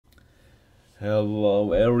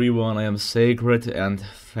Hello everyone, I am Sacred and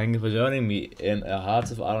thank you for joining me in a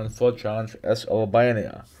Hearts of Iron 4 challenge as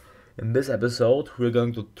Albania. In this episode we're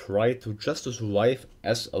going to try to just survive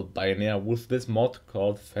as Albania with this mod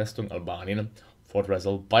called Festung Albanien, Fortress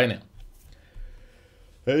Albania.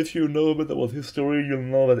 If you know a bit about history, you'll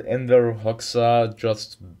know that Enver Hoxha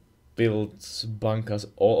just built bunkers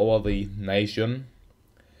all over the nation.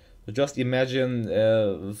 So just imagine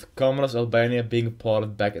the communist Albania being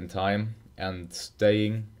ported back in time and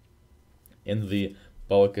staying in the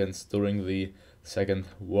Balkans during the Second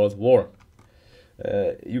World War.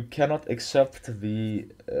 You cannot accept the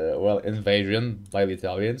invasion by the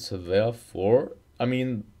Italians, so therefore,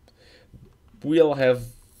 we'll have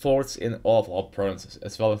forts in all of our provinces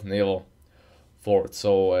as well as naval forts.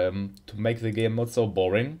 So to make the game not so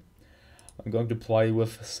boring, I'm going to play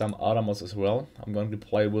with some other mods as well. I'm going to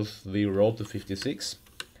play with the Road to 56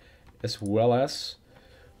 as well as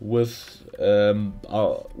with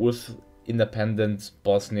independent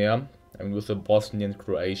Bosnia and with the Bosnian,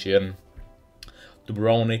 Croatian,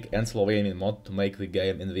 Dubrovnik and Slovenian mod to make the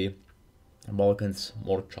game in the Balkans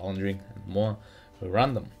more challenging and more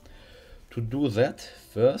random. To do that,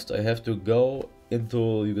 first I have to go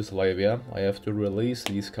into Yugoslavia. I have to release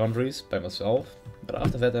these countries by myself, but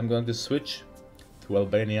after that I'm going to switch to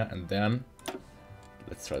Albania and then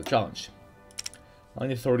let's try the challenge.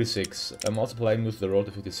 1936. I'm also playing with the Road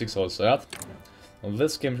to 56 outside. Well,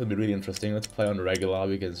 this game should be really interesting. Let's play on regular.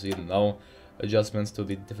 We can see no adjustments to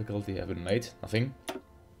the difficulty have been made. Nothing.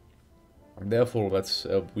 And therefore,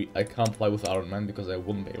 I can't play with Iron Man because I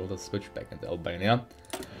wouldn't be able to switch back into Albania.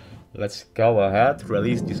 Let's go ahead,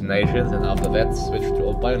 release these nations, and after that switch to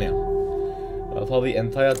Albania. For the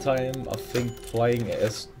entire time, I think playing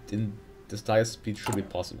as in this high speed should be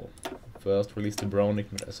possible. First, release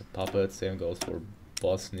Dubrovnik as a puppet. Same goes for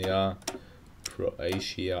Bosnia,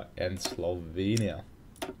 Croatia, and Slovenia.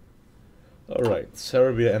 Alright,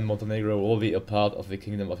 Serbia and Montenegro will be a part of the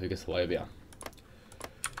Kingdom of Yugoslavia.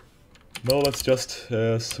 Now let's just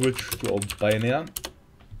switch to Albania.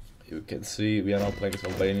 You can see we are now playing as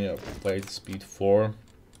Albania, played speed 4.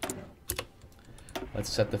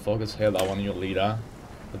 Let's set the focus, hail our new leader.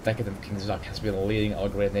 The decadent King Zak has been leading our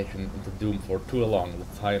great nation into doom for too long.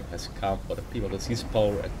 The time has come for the people to seize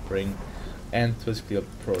power and bring end to his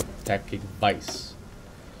protecting vice.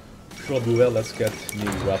 Sure do well, let's get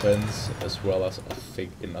new weapons as well as a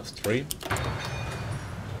big industry.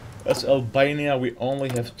 As Albania we only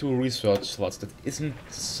have 2 research slots, that isn't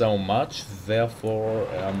so much, therefore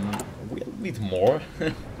we'll need more.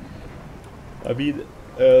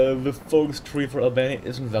 The focus tree for Albania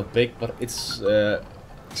isn't that big, but it's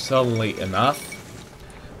certainly enough.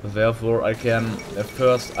 Therefore I can,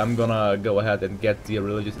 first I'm gonna go ahead and get the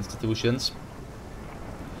religious institutions.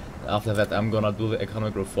 After that I'm gonna do the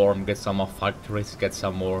economic reform, get some more factories, get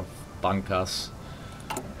some more bunkers.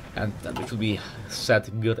 And then it will be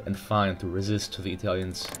set good and fine to resist the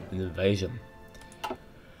Italians' invasion.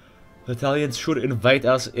 The Italians should invade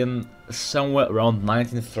us in somewhere around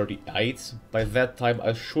 1938. By that time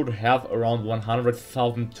I should have around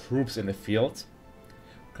 100,000 troops in the field.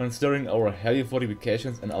 Considering our heavy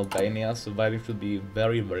fortifications in Albania, surviving should be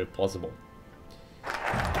very, very possible.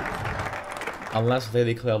 Unless they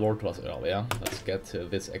declare war to us earlier. Let's get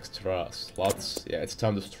this extra slots. Yeah, it's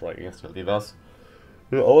time to strike against Valdivas.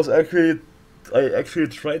 I actually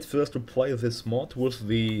tried first to play this mod with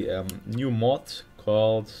the new mod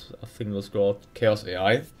called, I think it was called Chaos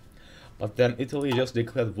AI. But then Italy just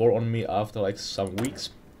declared war on me after like some weeks.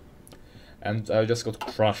 And I just got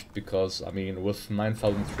crushed because, with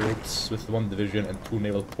 9,000 troops, with 1 division and 2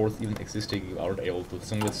 naval ports even existing, you aren't able to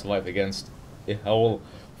singly survive against a whole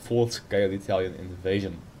full-scale Italian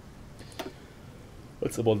invasion.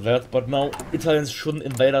 That's about that, but now Italians shouldn't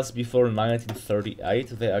invade us before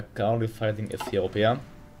 1938. They are currently fighting Ethiopia.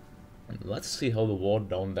 And let's see how the war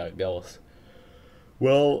down there goes.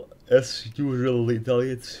 Well, as usual, the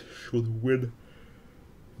Italians should win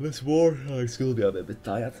this war. Excuse me, I'm a bit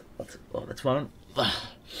tired, but well, that's fine.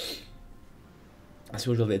 As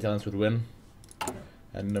usual, the Italians would win.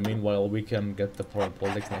 And in the meanwhile, we can get the foreign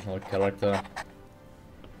politics, national character.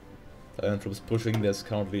 Italian troops pushing, there's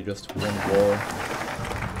currently just 1 war.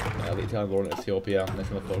 The Italian war in Ethiopia.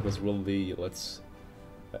 National focus will be, let's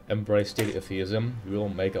embrace state atheism. We will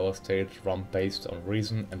make our state run based on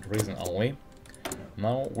reason and reason only.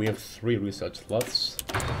 Now we have 3 research slots.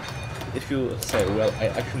 If you say, well, I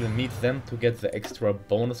actually need them to get the extra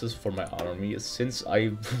bonuses for my army, since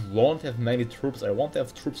I won't have many troops, I won't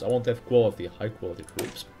have quality, high quality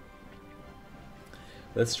troops.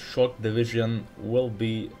 This shock division will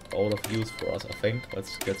be out of use for us, I think.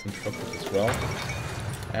 Let's get some shock as well.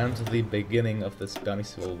 and the beginning of the Spanish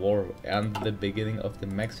Civil War and the beginning of the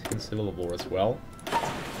Mexican Civil War as well.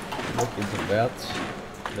 Look into that.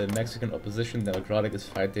 The Mexican opposition Democratic is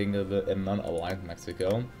fighting a non-aligned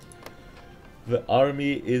Mexico. The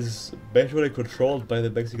army is basically controlled by the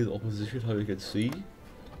Mexican opposition, how you can see.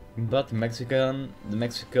 But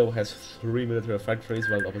Mexico has 3 military factories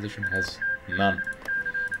while the opposition has none.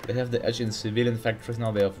 They have the edge in civilian factories,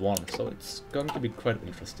 now they have 1, so it's going to be quite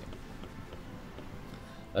interesting.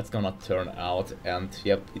 That's gonna turn out, and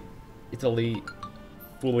yep, Italy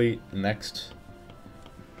fully next.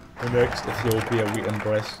 Next, Ethiopia, we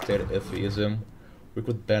embrace state atheism. We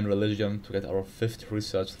could ban religion to get our 5th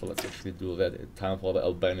research, so let's actually do that. It's time for the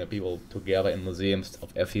Albanian people to gather in museums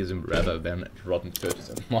of atheism rather than rotten churches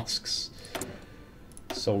and mosques.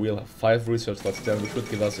 So we'll have 5 research slots then, which would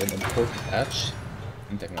give us an important edge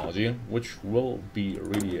in technology, which will be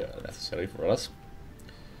really necessary for us.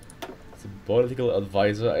 As a political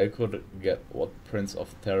advisor, I could get what Prince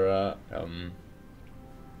of Terror.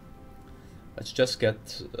 Let's just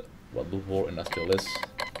get what the war industrialist.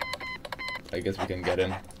 I guess we can get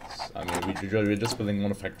in. I mean, we're just building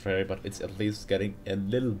one factory, but it's at least getting a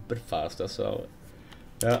little bit faster, so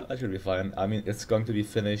yeah, that should be fine. I mean, it's going to be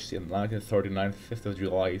finished in 1939, 5th of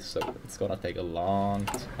July, so it's gonna take a long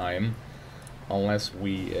time, unless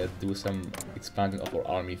we do some expansion of our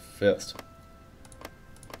army first.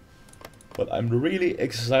 But I'm really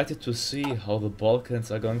excited to see how the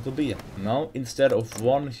Balkans are going to be. Now, instead of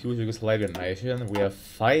one huge Yugoslavian nation, we have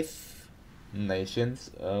 5 nations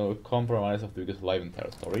comprised of the Yugoslavian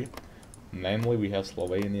territory. Namely, we have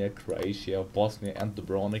Slovenia, Croatia, Bosnia and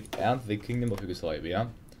Dubrovnik, and the Kingdom of Yugoslavia.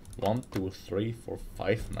 1, 2, 3, 4,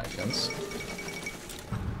 5 nations.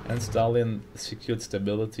 And Stalin secured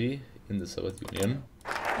stability in the Soviet Union.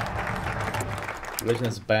 Religion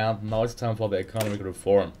is banned, now it's time for the economic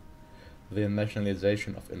reform. The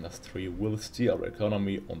nationalization of industry will steer our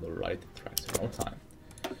economy on the right tracks in no time.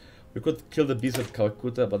 We could kill the beast at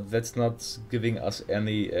Calcutta, but that's not giving us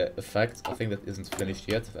any effect. I think that isn't finished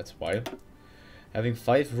yet, that's why. Having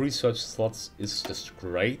 5 research slots is just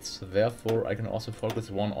great, therefore I can also focus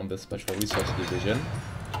one on the special research division.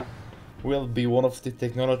 We'll be one of the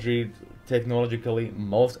technologically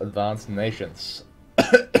most advanced nations.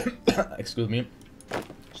 Excuse me,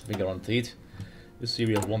 should be guaranteed. You see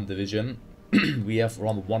we have 1 division, we have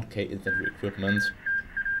around 1k infantry equipment,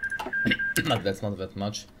 but that's not that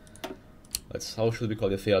much. How should we call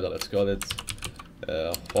the theater? Let's call it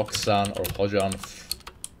Hoxha or Hoxha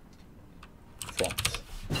front.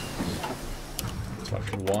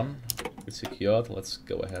 Construction 1, we secured, let's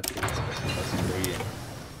go ahead with special 3.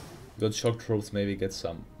 Good shock troops, maybe get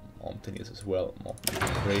some mountaineers as well, Mountain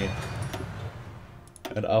 3.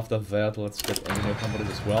 And after that, let's get engineer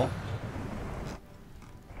companies as well.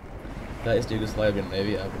 There is the Yugoslavian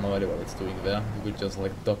Navy, I have no idea what it's doing there. You could just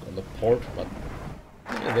like dock on the port, but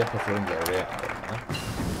maybe they're patrolling the area, I don't know.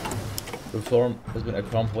 Reform has been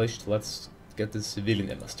accomplished, let's get the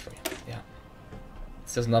civilian industry. Yeah. It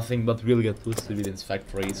says nothing, but we'll get 2 civilian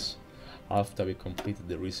factories after we completed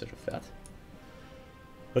the research of that.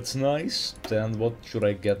 That's nice. Then what should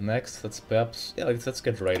I get next? Let's perhaps, yeah, let's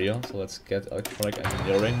get radio. So let's get electronic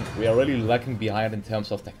engineering. We are really lacking behind in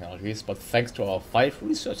terms of technologies, but thanks to our 5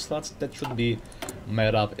 research slots, that should be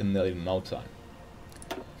made up in nearly no time.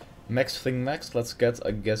 Next thing next, let's get,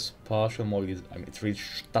 I guess, partial mobilization. I mean, it really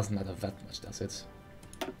doesn't matter that much, does it?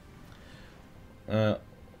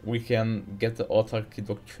 We can get the autarky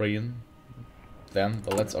doctrine then,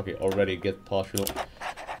 but let's, okay, already get partial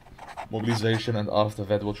mobilization, and after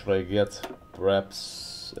that, what should I get?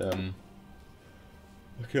 Perhaps, okay,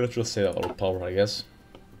 let's just say our power, I guess.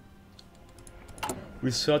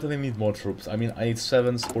 We certainly need more troops. I mean, I need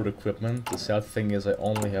 7 sport equipment. The sad thing is I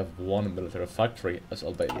only have 1 military factory as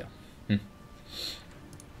Albania.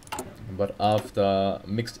 But after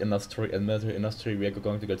mixed industry and military industry, we are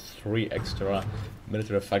going to get 3 extra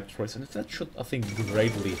military factories, and that should, I think,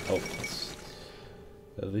 greatly help us.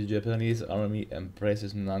 The Japanese army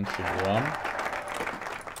embraces non-run.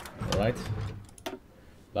 Alright.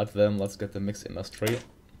 But then let's get the mixed industry.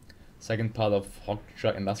 Second part of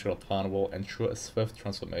Hoxha industrial plan will ensure a swift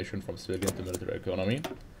transformation from civilian to military economy.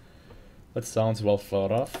 That sounds well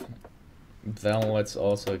thought of. Then let's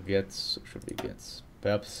also get, should we get,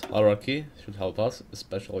 perhaps hierarchy should help us,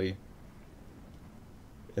 especially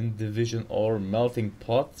in division or melting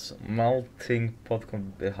pot. Melting pot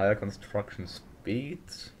can be higher construction speed.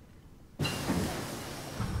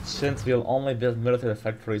 Since we'll only build military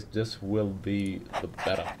factories, this will be the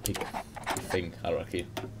better pick, I think, hierarchy.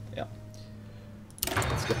 Yeah.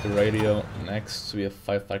 Let's get the radio next. We have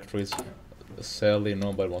 5 factories. sadly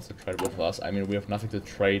nobody wants to trade with us. I mean, we have nothing to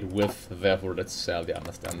trade with, therefore that's sadly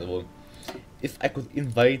understandable. If I could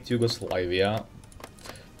invade Yugoslavia,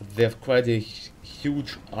 they have quite a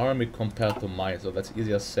huge army compared to mine, so that's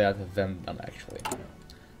easier said than done actually.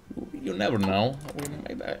 You never know, we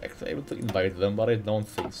may be actually able to invade them, but I don't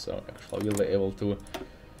think so actually. We'll be able to...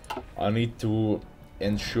 I need to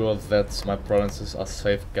ensure that my provinces are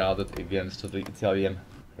safeguarded against the Italian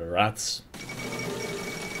rats.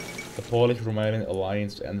 The Polish-Romanian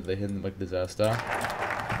alliance to end the Hindenburg disaster.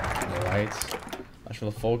 Alright.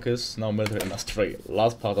 National focus, now military industry.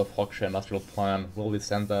 Last part of Hoxha industrial plan will be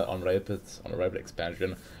centered on rapid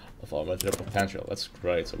expansion of our military potential. That's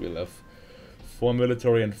great, so we'll have 4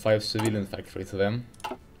 military and 5 civilian factories then.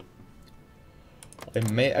 I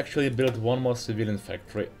may actually build one more civilian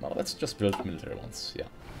factory. No, let's just build military ones, yeah.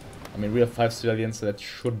 I mean, we have 5 civilians, so that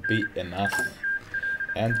should be enough.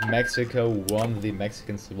 And Mexico won the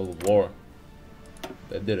Mexican Civil War.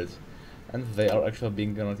 They did it. And they are actually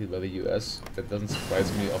being guaranteed by the US. That doesn't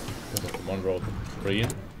surprise me because of the Monroe Decree.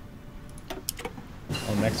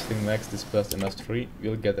 Our next thing next, dispersed industry.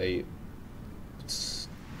 We'll get a... It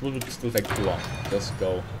will still take too long. Just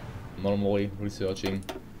go normally researching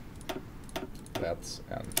that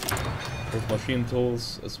and with machine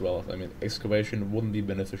tools as well. I mean, excavation wouldn't be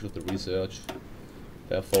beneficial to research.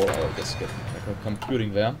 Therefore, I'll just get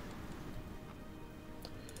computing there.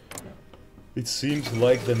 It seems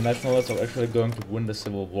like the nationalists are actually going to win the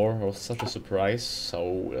Civil War, or such a surprise,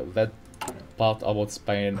 so that part about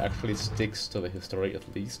Spain actually sticks to the history at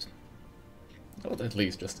least. Not at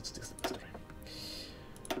least, just it sticks to the history.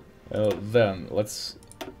 Then, let's...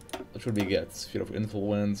 What should we get? Sphere of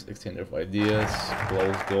influence, exchange of ideas,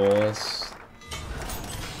 closed doors,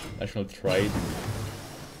 national trade.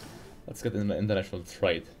 Let's get into international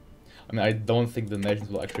trade. I mean, I don't think the nations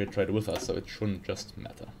will actually trade with us, so it shouldn't just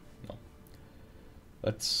matter. No.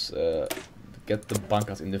 Let's get the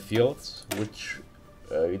bunkers in the fields, which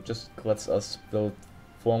it just lets us build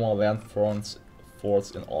 4 more land forts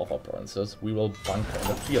in all of our provinces. We will bunker in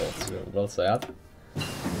the fields. Well said.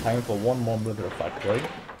 Time for 1 more military factory.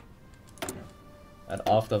 And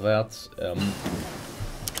after that,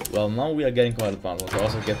 well, now we are getting quite advanced. Let's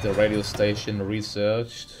also get the radio station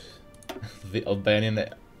researched. The Albanian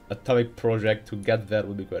atomic project, to get that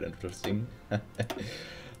would be quite interesting.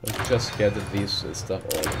 Let's just get these stuff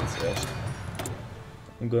all researched.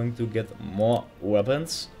 I'm going to get more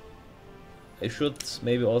weapons. I should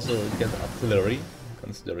maybe also get artillery,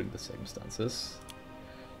 considering the circumstances.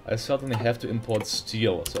 I certainly have to import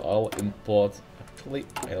steel, so I'll import... Actually,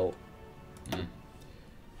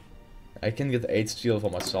 I can get 8 steel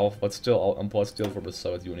for myself, but still I'll import steel from the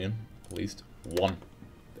Soviet Union. At least 1. There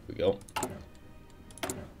we go.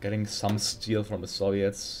 Getting some steel from the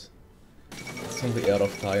Soviets. Simply out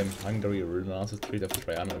of time. Hungary renounced the Treaty of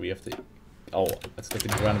Trianon. We have the... Oh, let's get the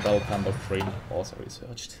Grand Balkan Doctrine also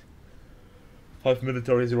researched. 5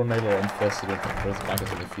 military, 0 naval, and 4 civil factories,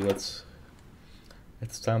 bunkers in the fields.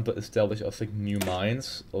 It's time to establish, I think, new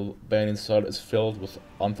mines. Albanian soil is filled with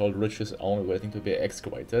untold riches only waiting to be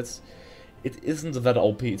excavated. It isn't that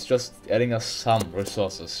OP, it's just adding us some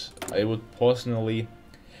resources. I would personally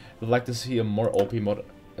like to see a more OP mod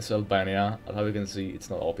as Albania, but how you can see, it's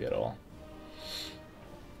not OP at all.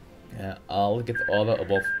 Yeah, I'll get order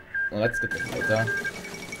above... Let's get that later.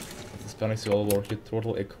 The Spanish Civil War here,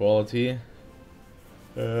 total equality.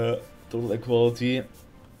 Total equality.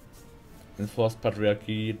 Enforced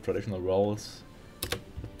patriarchy, traditional roles.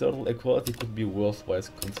 Total equality could be worthwhile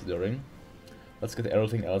considering. Let's get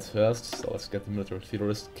everything else first. So let's get the military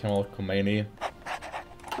theorist Kemal Khomeini.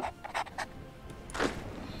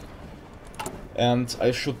 And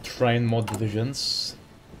I should train more divisions.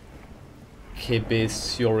 KB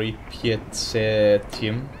Siori Pietse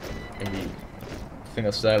team. Maybe I think I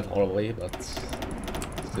said it horribly, but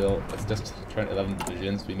still, let's just train 11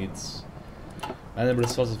 divisions. We need many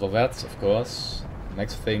resources for that, of course.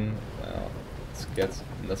 Next thing, let's get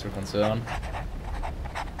industrial concern.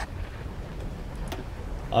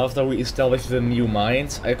 After we establish the new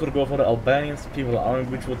mines, I could go for the Albanian People Army,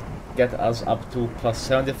 which would get us up to plus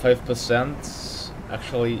 75%,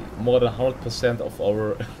 actually more than 100% of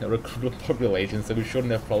our recruitable population, so we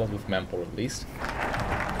shouldn't have problems with manpower at least.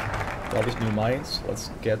 All these new mines, let's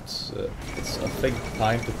get, it's I think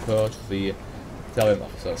time to purge the Italian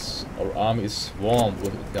officers. Our army is swarmed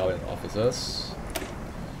with Italian officers.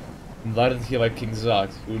 Invited here by King Zag.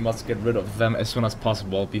 We must get rid of them as soon as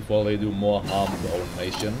possible before they do more harm to our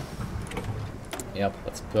nation. Yep,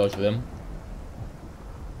 let's purge them.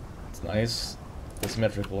 It's nice. The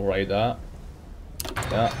symmetrical radar.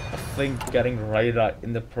 Yeah, I think getting radar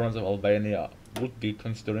in the province of Albania would be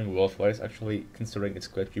considering worth-wise, actually considering it's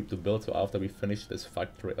quite cheap to build, so after we finish this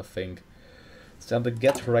factory, I think it's time to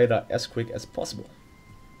get radar as quick as possible.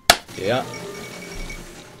 Yeah.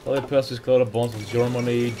 Early purchase closer bonds with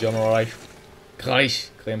Germany, German Reich claims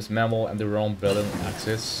Memel and the Rome Berlin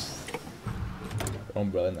axis.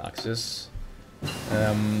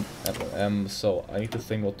 So I need to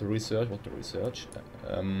think what to research.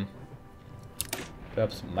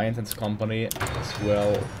 Perhaps maintenance company as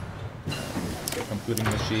well. The computing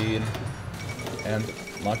machine and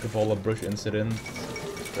Marco Polo bridge incident.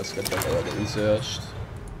 Let's get that already researched.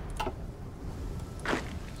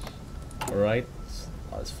 Alright,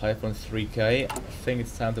 it's 5.3k. I think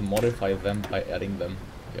it's time to modify them by adding them.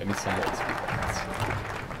 Okay, I need some more XP points.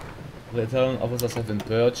 The Italian officers have been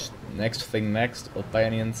purged. Next thing next,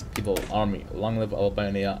 Albanians People Army. Long live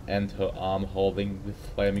Albania and her arm holding the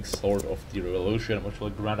flaming sword of the revolution, which will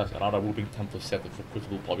grant us another whooping 10% of the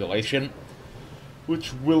recruitable population.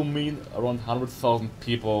 Which will mean around 100,000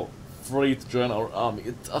 people free to join our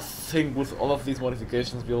army. I think with all of these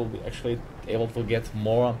modifications we'll be actually able to get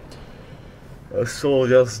more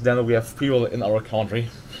soldiers than we have people in our country.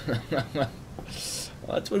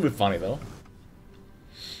 It will be funny though.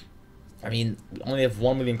 I mean, we only have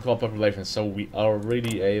 1 million core population, so we are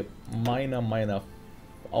really a minor...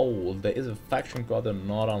 Oh, there is a faction called the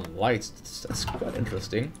Northern Lights. That's quite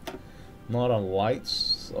interesting. Northern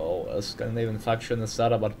Lights, so a Scandinavian faction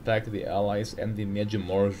started but backed the Allies and the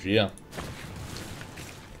Međimurje.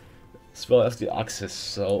 As well as the Axis,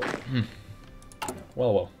 so...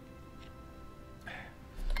 well.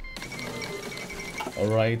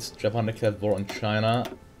 Alright, Japan declared war on China.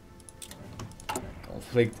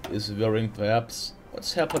 Conflict is worrying perhaps.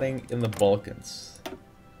 What's happening in the Balkans?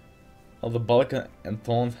 Well, the Balkan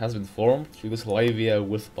Entente has been formed. Yugoslavia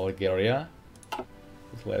with Bulgaria.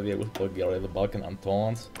 The Balkan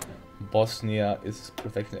Entente. Bosnia is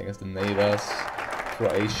protection against the neighbors.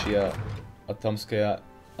 Croatia, Atomska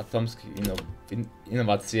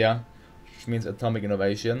Innovacija, which means atomic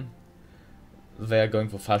innovation. They are going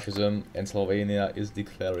for fascism, and Slovenia is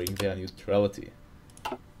declaring their neutrality.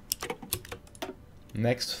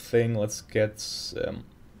 Next thing, let's get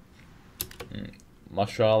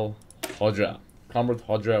Marshal Hoxha. Comrade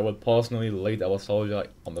Hoxha will personally lead our soldier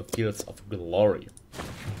on the fields of glory.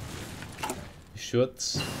 We should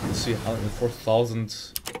see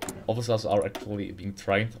 104,000 officers are actually being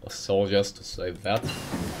trained as soldiers, to say that.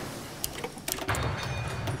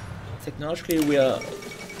 Technologically, we are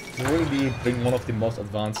really being one of the most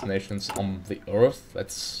advanced nations on the earth.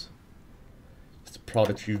 That's a proud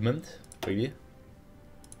achievement, really.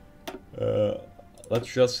 Let's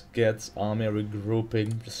just get army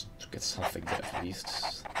regrouping, just to get something there at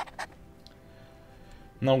least.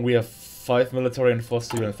 Now we have 5 military and 4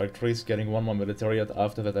 civilian factories, getting 1 more military.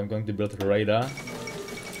 After that I'm going to build a radar.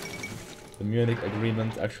 The Munich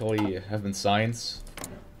agreement actually have been signed.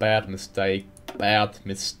 Bad mistake.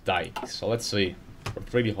 So let's see. A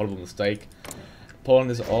pretty horrible mistake.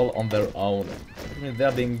 Poland is all on their own. I mean,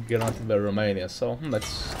 they're being guaranteed by Romania, so let's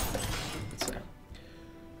see.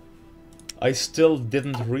 I still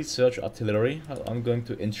didn't research artillery. I'm going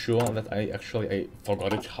to ensure that I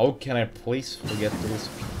forgot it. How can I please forget to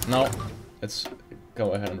research? Now, let's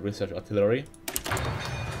go ahead and research artillery.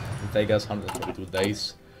 It'll take us 142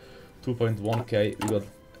 days. 2.1k, we got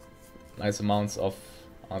nice amounts of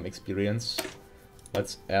experience.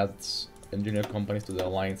 Let's add engineer companies to the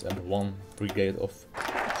alliance and 1 brigade of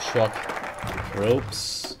shock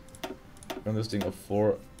troops, consisting of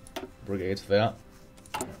 4 brigades there.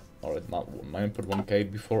 Alright, now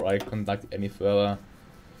 9.1k. Before I conduct any further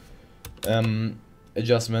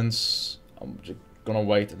adjustments, I'm just gonna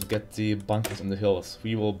wait and get the bunkers in the hills.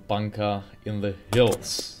 We will bunker in the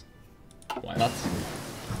hills. Why not?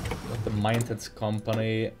 Got the maintenance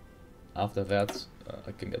company. After that,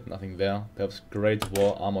 I can get nothing there. Perhaps Great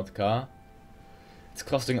War armored car. It's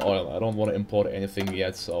costing oil. I don't want to import anything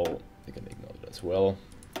yet, so you can ignore it as well.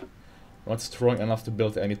 Not strong enough to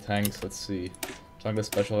build any tanks. Let's see. Jungle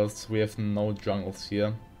specialists. We have no jungles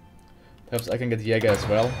here. Perhaps I can get Jäger as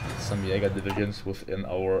well. Some Jäger divisions within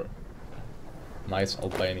our nice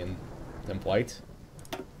Albanian template.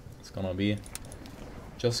 It's gonna be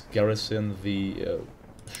just garrison the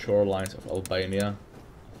shorelines of Albania.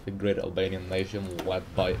 The great Albanian nation led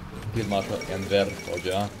by Field Marshal Enver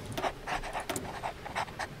Hoxha.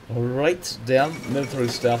 Alright, then, military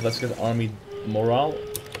staff, let's get army morale.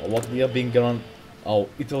 What we are being done. Oh,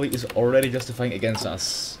 Italy is already justifying against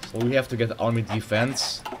us. So we have to get army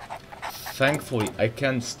defense. Thankfully, I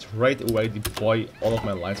can straight away deploy all of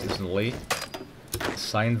my lines instantly.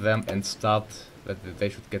 Assign them and start that they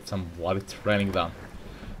should get some bloody training done.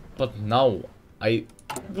 But now, I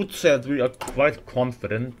would say that we are quite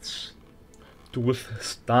confident to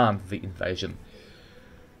withstand the invasion.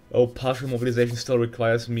 Oh, partial mobilization still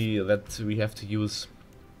requires me that we have to use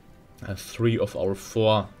 3 of our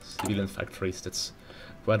 4 civilian factories. That's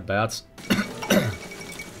quite bad.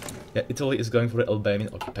 Yeah, Italy is going for the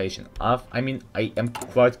Albanian occupation. I mean, I am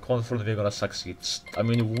quite confident we're gonna succeed. I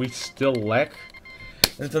mean, we still lack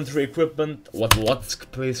infantry equipment. What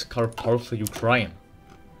place powerful Ukraine?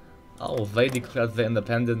 Oh, they declared their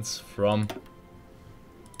independence from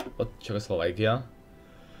Czechoslovakia.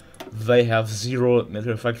 They have 0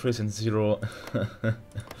 military factories and 0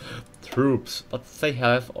 troops, but they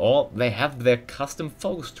have their custom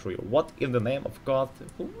focus tree. What in the name of God?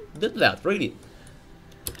 Who did that? Really?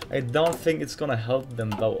 I don't think it's gonna help them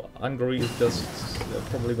though. Hungary is just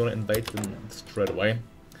probably gonna invade them straight away. I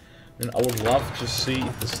mean, I would love to see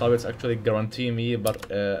if the Soviets actually guarantee me, but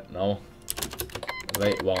no,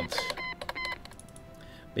 they won't.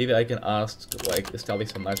 Maybe I can ask, like,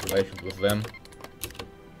 establish some nice relations with them.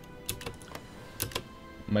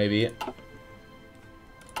 Maybe.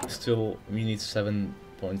 Still, we need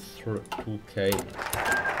 7.2k.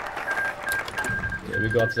 Okay, we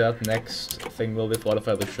got that. Next thing will be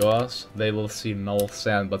fortify the shores. They will see no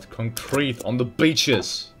sand, but concrete on the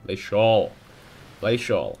beaches. They shall. They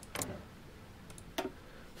shall.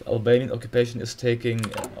 The Albanian occupation is taking,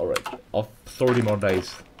 alright, of 30 more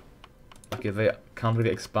days. Okay, they can't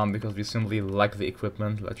really expand because we simply lack the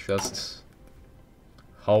equipment. Let's just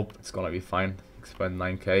hope it's gonna be fine. Expand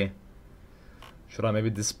 9k. Should I maybe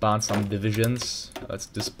disband some divisions? Let's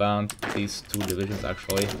disband these 2 divisions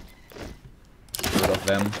actually. Get rid of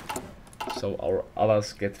them. So our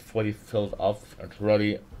others get fully filled up and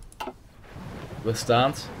ready to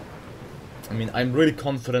withstand. I mean, I'm really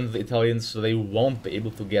confident the Italians, they won't be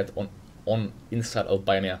able to get on inside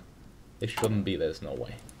Albania. They shouldn't be, there's no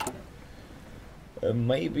way.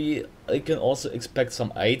 Maybe I can also expect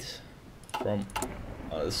some aid from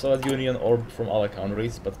the Soviet Union or from other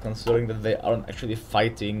countries, but considering that they aren't actually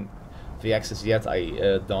fighting the Axis yet,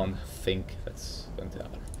 I don't think that's going to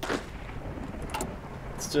happen.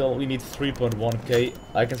 Still, we need 3.1k.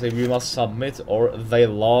 I can say we must submit, or they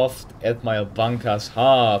laughed at my bunkers.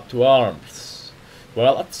 Ha! To arms!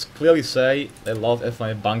 Well, let's clearly say they laughed at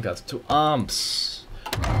my bunkers. To arms!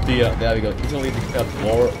 There we go. Italy declared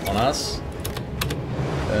war on us.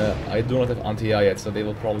 I do not have anti-air yet, so they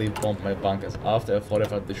will probably bomb my bunkers. After I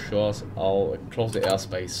fortified the shores, I'll close the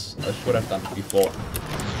airspace. I should have done it before.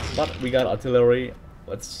 But we got artillery.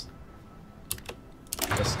 Let's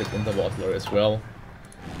just get into the artillery as well.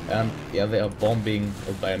 And yeah, they are bombing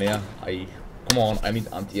Albania. Come on, I need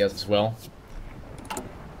anti-airs as well.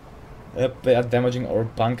 Yep, they are damaging our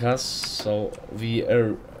bunkers, so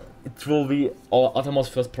it will be our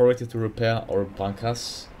uttermost first priority to repair our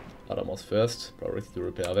bunkers. Uttermost first priority to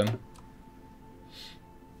repair them.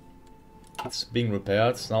 It's being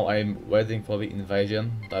repaired. Now I'm waiting for the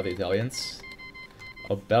invasion by the Italians.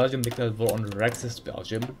 Belgium declared war on Racist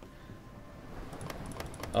Belgium.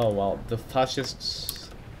 Oh wow, the fascists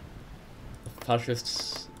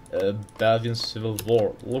Belgian civil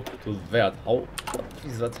war. Look to that. How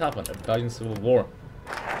did that happen? A Belgian civil war.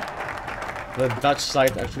 The Dutch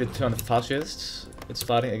side actually turned fascist. It's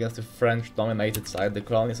fighting against the French dominated side. The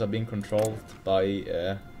colonies are being controlled by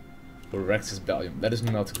the Racist Belgium. That is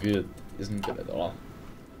not good. Isn't good at all.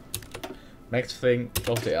 Next thing,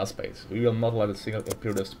 close the airspace. We will not let a single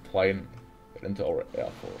imperialist plane get into our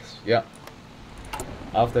air force. Yeah.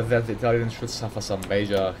 After that, the Italians should suffer some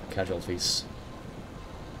major casualties.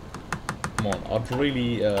 Come on, I'd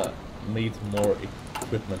really need more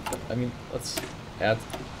equipment. I mean, let's add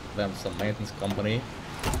them some maintenance company.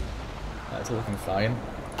 It's looking fine.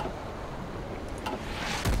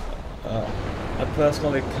 I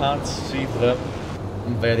personally can't see them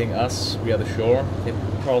invading us via the shore. They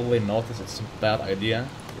probably notice it's a bad idea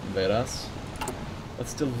to invade us. But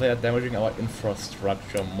still they are damaging our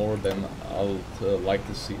infrastructure more than I would like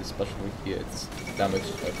to see, especially here it's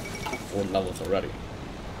damaged at 4 levels already.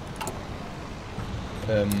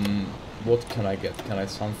 What can I get? Can I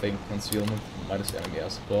something? Concealment, minus enemy air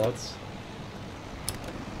support.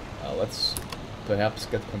 Let's perhaps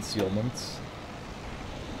get concealment.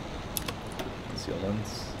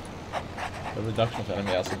 A reduction of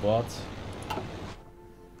enemy air support.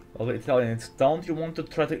 Well, the Italians, don't you want to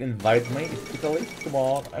try to invade me, Italy? Come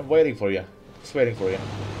on, I'm waiting for you. Just waiting for you.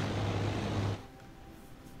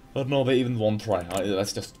 But no, they even won't try.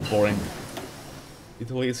 That's just boring.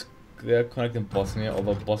 Italy is connecting Bosnia,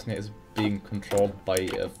 although Bosnia is being controlled by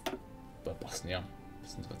Bosnia.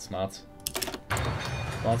 Isn't that smart?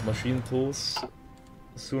 Advanced machine tools.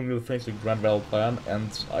 soon we'll finish the Grand Battle plan,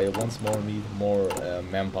 and I once more need more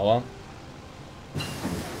manpower.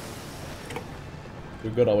 We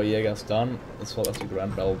got our Jägers done, as well as the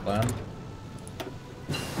Grand Battle plan.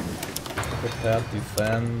 Prepared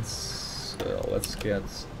defense. Let's get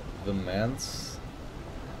the mans.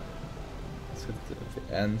 Let's get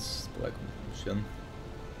the ends. Black mission.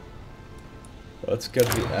 Let's get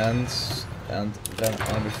the ends and then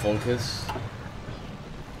army focus.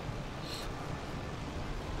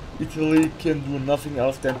 Italy can do nothing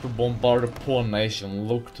else than to bombard a poor nation.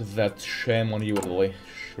 Look to that. Shame on you, Italy.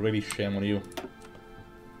 Really shame on you.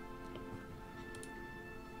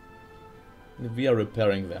 We are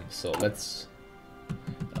repairing them, so let's...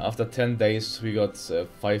 After 10 days we got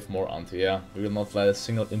 5 more anti-air. We will not let a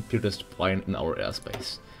single imperialist plane in our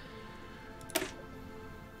airspace.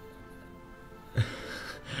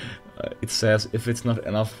 It says if it's not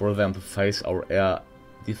enough for them to face our air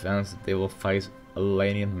defense, they will face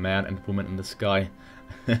Albanian men and women in the sky.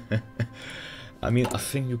 I mean, I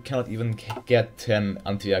think you cannot even get 10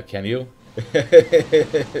 anti-air, can you?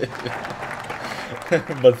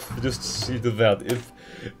 But just see to that,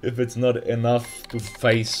 if it's not enough to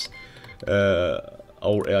face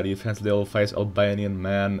our air defense, they will face Albanian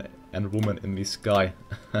men and women in the sky.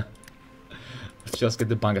 Let's just get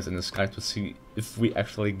the bunkers in the sky to see if we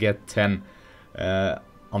actually get 10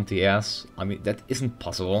 anti-airs. I mean, that isn't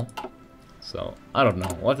possible. So, I don't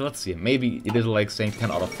know. Let's see. Maybe it is like saying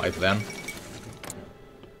 10 out of 5 then.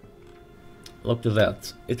 Look to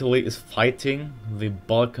that. Italy is fighting the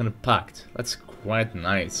Balkan Pact. That's quite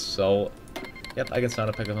nice. So, yep, I can start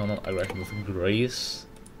a pact of non-aggression with Greece.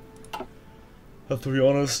 But to be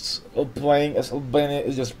honest, playing as Albania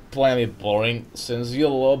is just plainly boring, since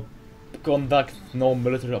you'll conduct no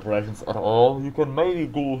military operations at all. You can maybe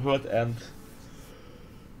go ahead and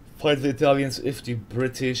fight the Italians if the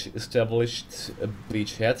British established a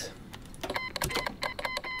beachhead.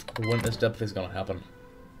 When is that place gonna happen?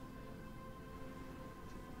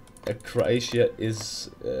 Croatia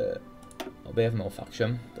is... they have no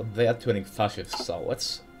faction, but they are turning fascist, so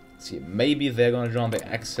let's see. Maybe they're gonna join the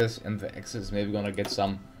Axis, and the Axis is maybe gonna get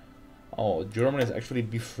some... Oh, Germany is actually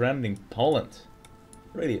befriending Poland.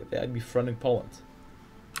 Really, they are befriending Poland.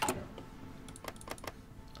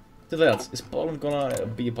 To that, is Poland gonna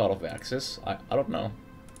be a part of the Axis? I don't know.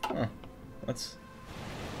 Huh. Let's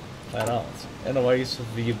find out. Anyways,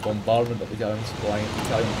 the bombardment of Italian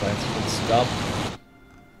planes should stop.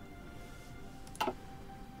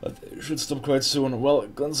 But it should stop quite soon. Well,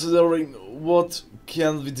 considering what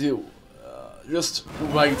can we do? Just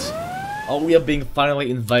wait. Oh, we are being finally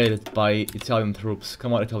invaded by Italian troops.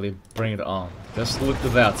 Come on, Italy, bring it on. Just look to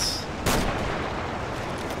that.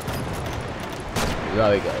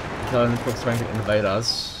 There we go. Italian troops trying to invade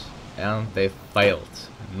us, and they failed.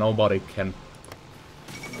 Nobody can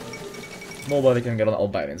get on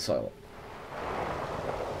Albanian soil.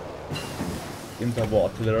 Interwar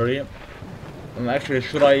artillery. And actually,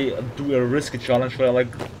 should I do a risky challenge? Should I like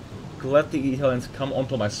let the Italians come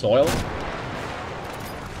onto my soil?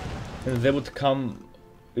 And they would come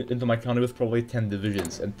into my country with probably 10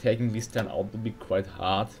 divisions, and taking these 10 out would be quite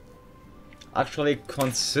hard. Actually,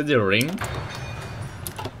 considering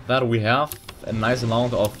that we have a nice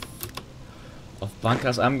amount of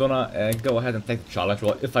bunkers, I'm gonna go ahead and take the challenge.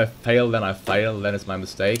 Well, if I fail, then I fail, then it's my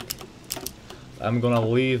mistake. I'm gonna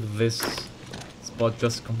leave this spot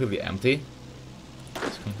just completely empty.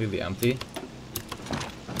 It's completely empty.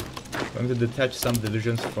 I'm going to detach some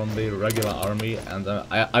divisions from the regular army, and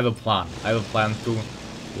I have a plan. I have a plan to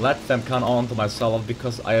let them come onto my soil,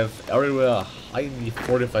 because I have everywhere highly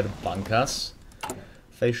fortified bunkers.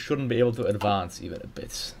 They shouldn't be able to advance even a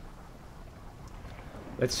bit.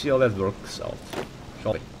 Let's see how that works out,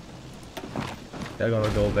 shall we? They're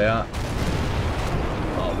gonna go there.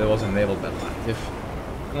 Oh, there was a naval battle active.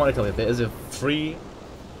 Come on, Italy, there is a free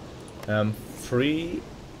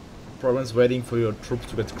province waiting for your troops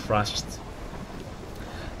to get crushed.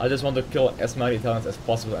 I just want to kill as many Italians as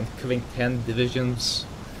possible, and killing 10 divisions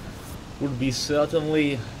would be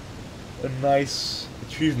certainly a nice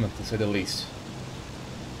achievement, to say the least.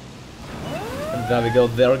 And there we go,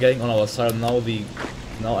 they're getting on our side. Now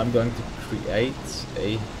I'm going to create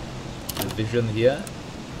a division here,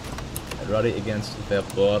 ready against their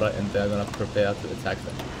border, and they're gonna prepare to attack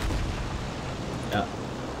them. Yeah.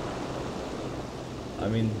 I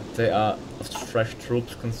mean, they are fresh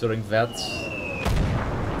troops, considering that. So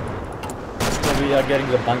we are getting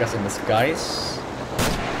the bunkers in the skies.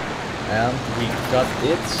 And we got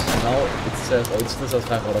it. Now it says, oh, it still says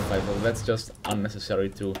 5 out of 5, but that's just unnecessary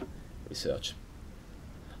to research.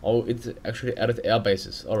 Oh, it actually added air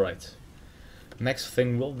bases, alright. Next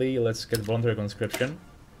thing will be, let's get voluntary conscription.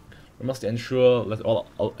 We must ensure that all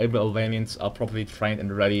able Albanians are properly trained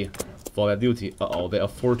and ready for their duty. Uh-oh, there are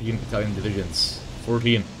 14 Italian divisions.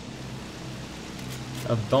 14.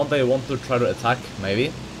 Don't they want to try to attack?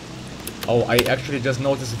 Maybe. Oh, I actually just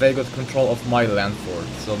noticed they got control of my land fort.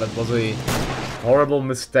 So that was a horrible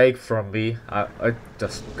mistake from me. I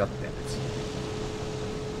just... goddamn it.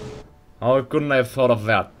 How couldn't I have thought of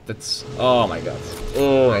that? That's... oh my god.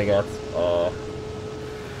 Oh my god. Oh.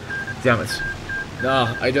 Damn it.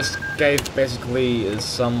 No, I just gave basically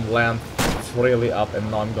some land freely up and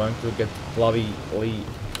now I'm going to get bloody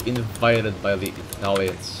invaded by the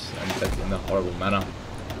Italians, and that in a horrible manner.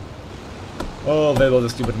 Oh, that was a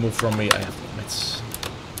stupid move from me, I have to admit.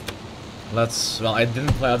 Let's... well, I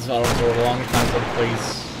didn't play Albanien for a long time, so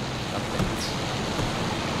please...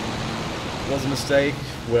 it was a mistake.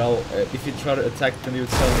 Well, if you try to attack, then you would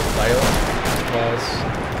suddenly fail, because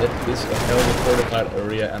it is a heavily fortified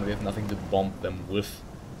area and we have nothing to bomb them with.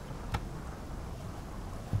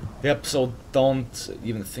 Yep, so don't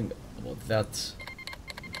even think about that.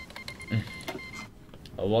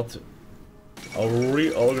 What? A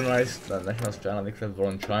reorganized national China declared war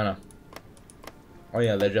in China. Oh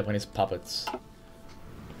yeah, they're Japanese puppets.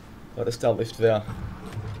 But established there.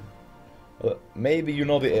 Maybe you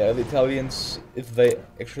know the Italians, if they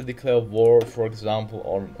actually declare war, for example,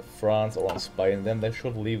 on France or on Spain, then they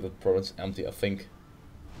should leave the province empty, I think.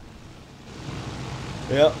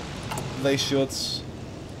 Yeah, they should.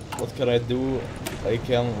 What can I do? I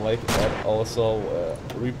can, like, also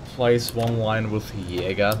replace one line with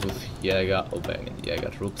Jäger, Albanian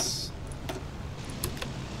Jäger troops.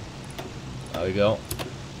 There we go.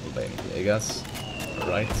 Albanian Jägers.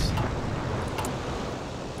 Alright.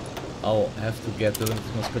 I'll have to get the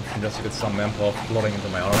conscription just to get some manpower flooding into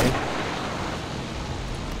my army.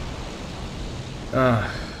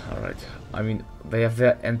 Alright. I mean, they have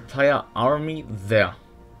their entire army there.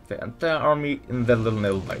 The entire army in their little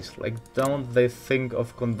naval base. Like, don't they think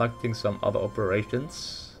of conducting some other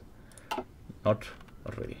operations? Not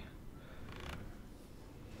really.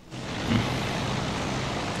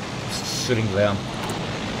 Just sitting there,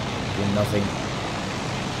 doing nothing.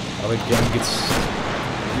 Now the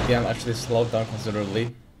game actually slowed down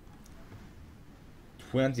considerably.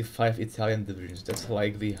 25 Italian divisions. That's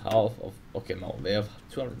like the half of... okay, no, they have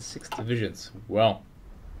 206 divisions. Wow.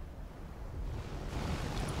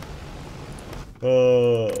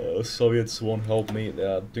 Soviets won't help me. They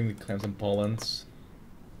are doing the claims in Poland.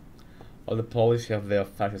 While the Polish have their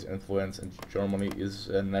fascist influence, and Germany is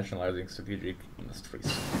nationalizing strategic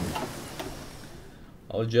industries.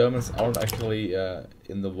 Our Germans aren't actually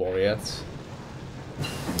in the war yet.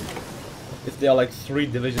 If there are like 3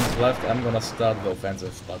 divisions left, I'm gonna start the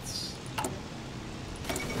offensive, but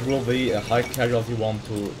it will be a high casualty one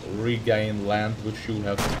to regain land which you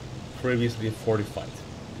have previously fortified.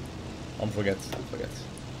 Don't forget.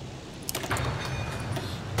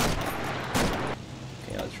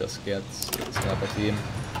 Okay, let's just get sniper team.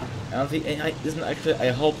 And the AI isn't actually...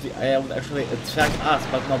 I hope the AI would actually attack us,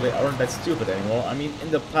 but no, they aren't that stupid anymore. I mean,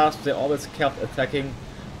 in the past they always kept attacking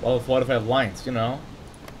while fortified lines, you know?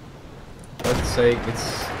 Let's say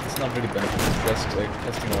it's not really beneficial, just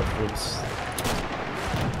testing our troops.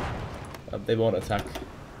 They won't attack.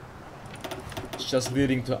 It's just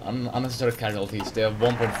leading to unnecessary casualties. They have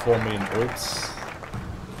 1.4 million troops.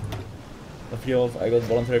 I feel if I got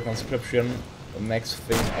voluntary conscription, the next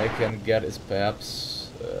thing I can get is perhaps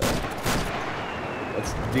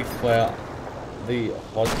let's declare the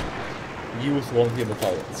hot youth volunteer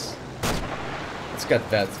battalions. Let's get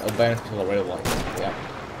that. Albanians people already like it. Yeah.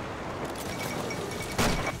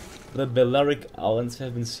 The Balearic Islands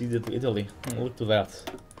have been ceded to Italy. Look to that.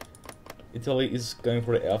 Italy is going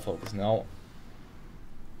for the air focus now.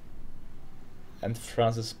 And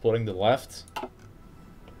France is supporting the left.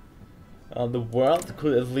 The world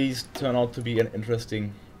could at least turn out to be an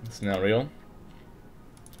interesting scenario.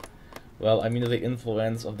 Well, I mean, the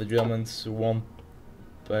influence of the Germans won't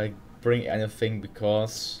bring anything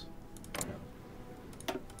because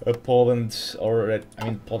Poland, or I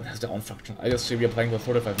mean, Poland has their own faction. I just see we are playing for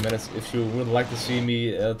 45 minutes. If you would like to see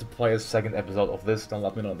me to play a second episode of this, then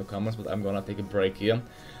let me know in the comments, but I'm gonna take a break here.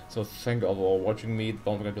 So thank you all for watching me.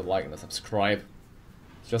 Don't forget to like and subscribe.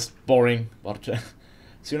 It's just boring, but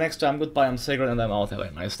see you next time. Goodbye, I'm Sacred, and I'm out. Have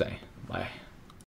a nice day. Bye.